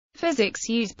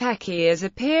Physics-Uspekhi is a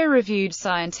peer-reviewed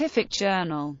scientific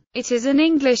journal. It is an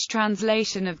English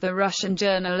translation of the Russian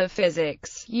Journal of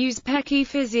Physics, Uspekhi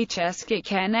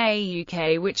Fizicheskikh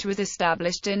Nauk, which was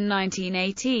established in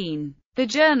 1918. The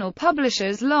journal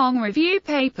publishes long review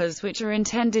papers which are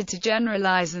intended to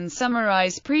generalize and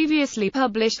summarize previously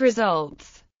published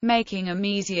results, making them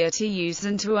easier to use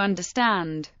and to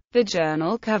understand. The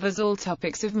journal covers all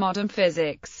topics of modern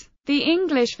physics. The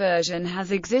English version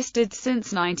has existed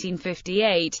since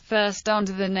 1958, first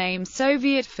under the name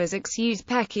Soviet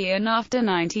Physics-Uspekhi and after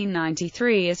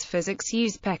 1993 as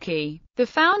Physics-Uspekhi. The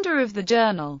founder of the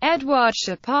journal, Eduard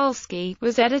Shapalsky,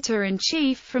 was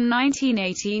editor-in-chief from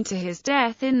 1918 to his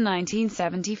death in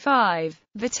 1975.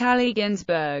 Vitaly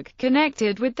Ginzburg,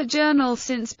 connected with the journal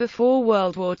since before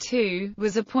World War II,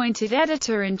 was appointed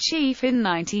editor-in-chief in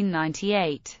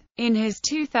 1998. In his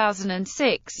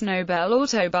 2006 Nobel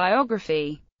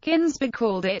autobiography, Ginzburg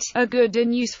called it a good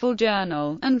and useful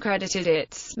journal, and credited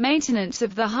its maintenance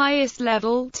of the highest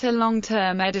level to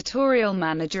long-term editorial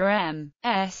manager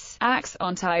M.S.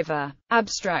 Aksentiva,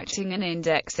 abstracting and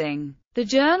indexing. The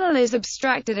journal is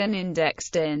abstracted and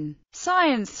indexed in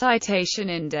Science Citation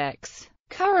Index,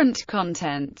 Current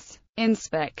Contents,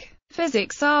 Inspec,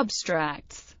 Physics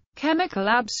Abstracts, Chemical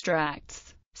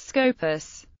Abstracts,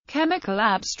 Scopus, Chemical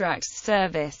Abstracts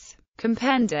Service,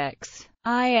 Compendex,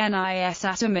 INIS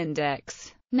Atom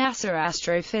Index, NASA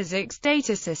Astrophysics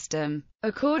Data System.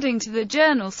 According to the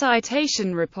journal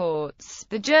Citation Reports,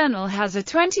 the journal has a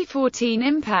 2014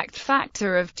 impact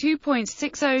factor of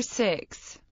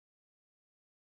 2.606.